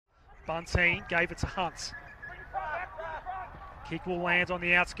Bunteen gave it to Hunt. Kick will land on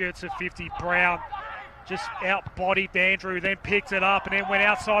the outskirts of 50. Brown just out-bodied Andrew, then picked it up and then went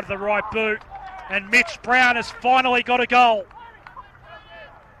outside of the right boot. And Mitch Brown has finally got a goal.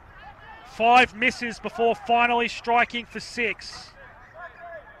 5 misses before finally striking for 6.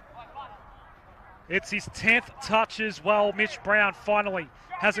 It's his 10th touch as well. Mitch Brown finally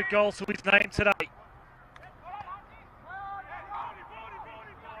has a goal to his name today.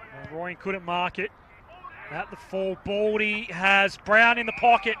 And Roy couldn't mark it. At the full, Baldy has Brown in the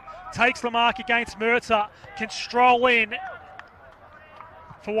pocket, takes the mark against Murtagh, can stroll in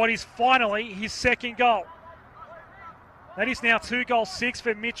for what is finally his second goal. That is now 2 goals 6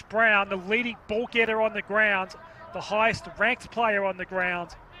 for Mitch Brown, the leading ball getter on the ground, the highest ranked player on the ground,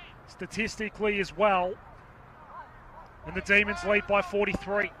 statistically as well. And the Demons lead by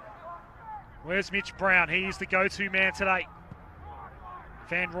 43. Where's Mitch Brown? He is the go-to man today.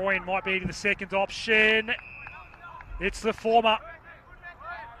 Van Rooyen might be the second option. It's the former.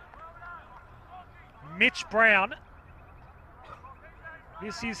 Mitch Brown.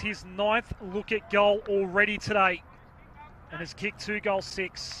 This is his 9th look-at goal already today and has kicked 2 goals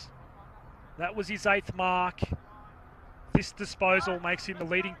 6. That was his 8th mark. This disposal makes him the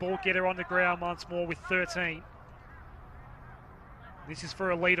leading ball getter on the ground once more with 13. This is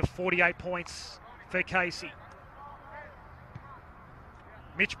for a lead of 48 points for Casey.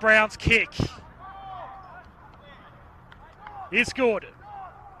 Mitch Brown's kick is good.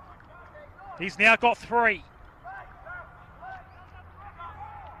 He's now got 3.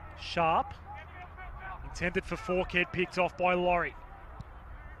 Sharp, intended for Forkhead, picked off by Laurie.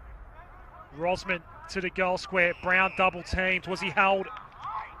 Rosman to the goal square. Brown double teamed. Was he held?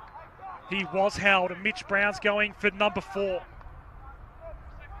 He was held, and Mitch Brown's going for number 4.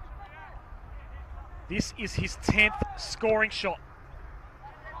 This is his 10th scoring shot.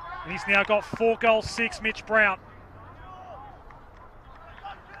 And he's now got 4 goals 6, Mitch Brown.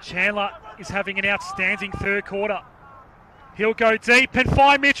 Chandler is having an outstanding third quarter. He'll go deep and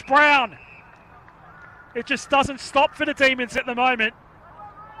find Mitch Brown. It just doesn't stop for the Demons at the moment.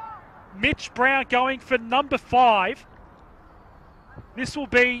 Mitch Brown going for number 5. This will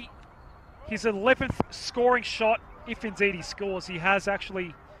be his 11th scoring shot, if indeed he scores. He has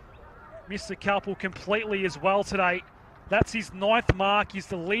actually missed a couple completely as well today. That's his 9th mark. He's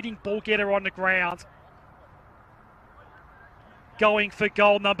the leading ball getter on the ground. Going for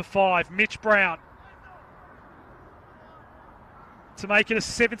goal number 5, Mitch Brown. To make it a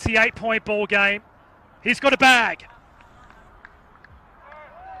 78-point ball game. He's got a bag.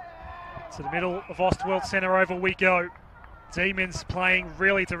 To the middle of Ostworld Centre Oval we go. Demons playing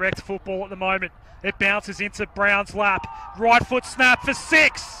really direct football at the moment. It bounces into Brown's lap. Right foot snap for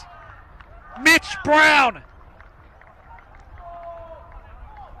 6. Mitch Brown.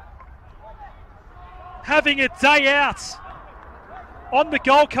 Having a day out on the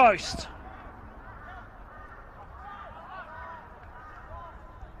Gold Coast.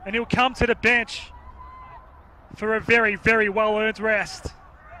 And he'll come to the bench for a very, very well-earned rest.